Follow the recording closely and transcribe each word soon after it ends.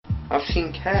I've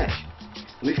seen cash.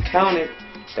 We've counted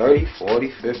 $30, $40,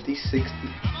 $50, $60,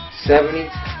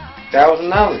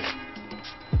 $70,000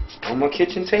 on my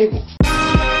kitchen table.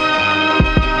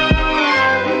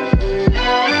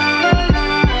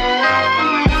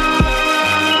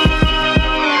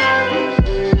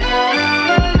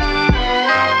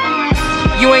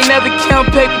 You ain't never count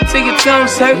paper till your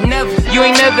thumbs hurt. Never. You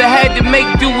ain't never had to make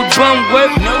do with bum work.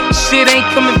 No. Shit ain't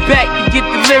coming back, you get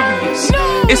delirious.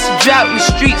 No. It's a drought in the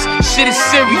streets, shit is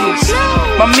serious.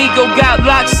 No. My Migo got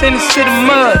locked, sentenced to the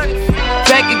mud.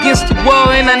 Back against the wall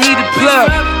and I need a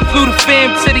plug. Flew the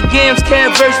fam to the games,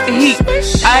 can't verse the heat.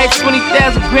 I had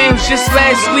 20,000 grams just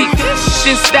last week.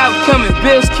 Shit stopped coming,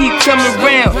 bills keep coming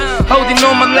round. Holding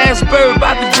on my last bird,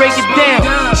 about to break it down.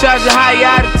 Charge a high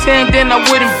out of 10, then I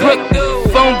wouldn't brook.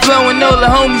 Phone blowing, all the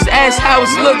homies ask how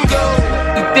it's looking.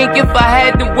 You think if I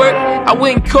had to work, I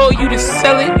wouldn't call you to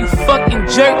sell it, you fucking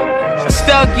jerk. I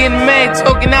start getting mad,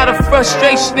 talking out of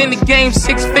frustration. In the game,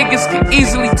 6 figures can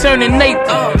easily turn to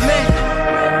Nathan.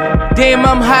 Damn,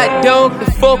 I'm hot, dog.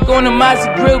 The fork on the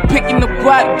Mazda grill, picking the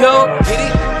guap, dog.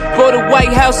 For the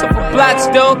White House up a blocks,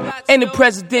 dog. And the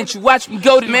presidential, watch me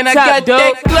go to the top, I got dog.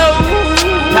 That glow.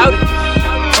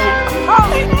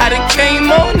 I done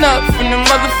came on up from the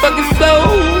motherfucking flow.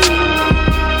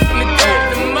 From the dirt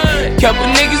to mud. Couple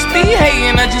niggas be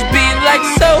hating, I just be like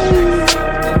so.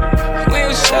 We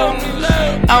don't show no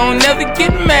love. I don't never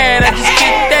get mad, I just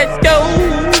get that dough.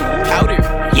 Powder.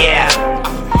 Yeah.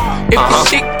 If the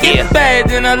shit get bad,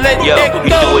 then I let that go.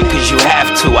 You do it cause you have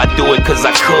to, I do it cause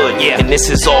I could. And this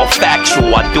is all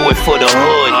factual, I do it for the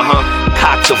hood.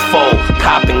 Cock the foe,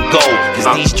 cop and go.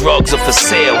 Cause these drugs are for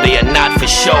sale, they are not for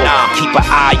show. Keep an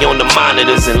eye on the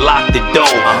monitors and lock the door.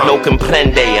 No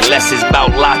comprende unless it's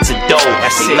about lots of dough.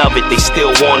 They love it, they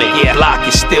still want it. Block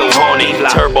is still haunted.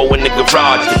 Turbo in the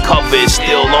garage, the cover is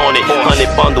still on it.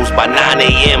 100 bundles by 9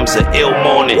 a.m.'s an ill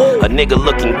morning. A nigga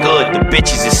looking good, the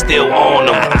bitches is still on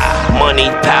them. Money,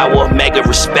 power, mega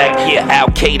respect.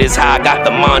 Al-Qaeda's how I got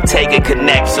the Montega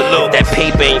Connect. Salute. That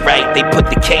paper ain't right, they put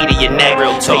the K to your neck.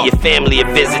 Pay your family a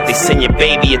visit, they send your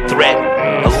baby a threat.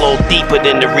 A little deeper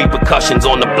than the repercussions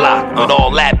on the block. With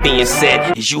all that being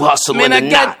said, is you hustling man, or I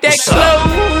got not? that glow.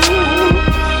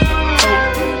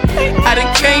 I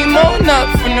done came on up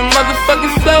from the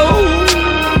motherfucking flow.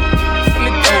 From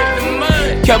the dirt to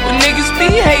mud. Couple niggas be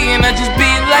hating, I just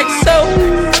be like so.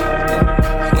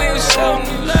 We don't show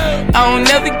no love. I don't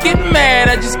never get mad,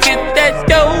 I just get that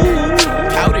dough.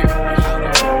 Powder.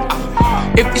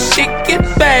 If the shit gets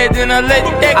bad, then I let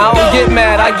that go. I don't get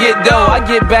mad, I get dough. I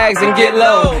get bags and get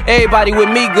low. Everybody with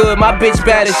me good, my bitch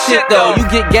bad as shit though. You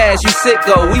get gas, you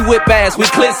sicko. We whip ass, we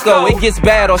Klitschko. It gets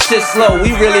bad or shit slow.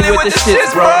 We really with the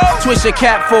shits, bro. Twist your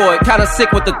cap for it, kinda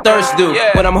sick with the thirst, dude.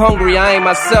 When I'm hungry, I ain't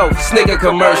myself. Snigger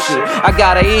commercial. I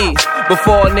gotta eat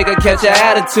before a nigga catch an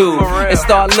attitude and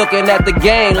start looking at the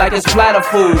game like it's platter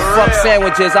food. Fuck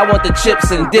sandwiches, I want the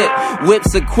chips and dip.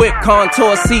 Whips equipped,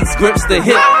 contour seats, grips the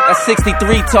hip. That's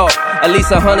 63 talk, at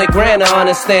least 100 grand to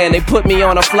understand. They put me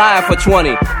on a flyer for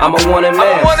 20. I'm a wanted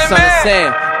man, son of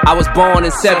Sam. I was born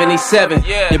in 77.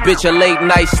 Your bitch a late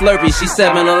night slurpee, she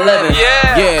 7-Eleven.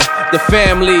 Yeah, the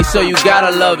family, so you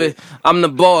gotta love it. I'm the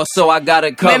boss, so I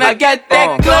gotta cover. Man, I got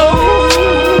that glow.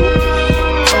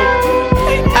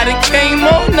 I done came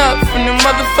on up from the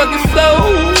motherfucking flow.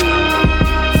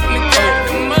 From the dirt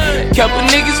to mud. Couple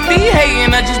niggas be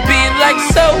hating, I just be like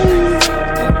so.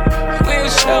 We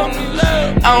don't show no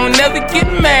love. I don't never get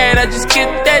mad, I just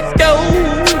get that dough.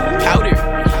 Powder.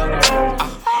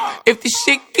 If the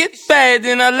shit gets bad,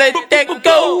 then I let that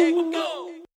go.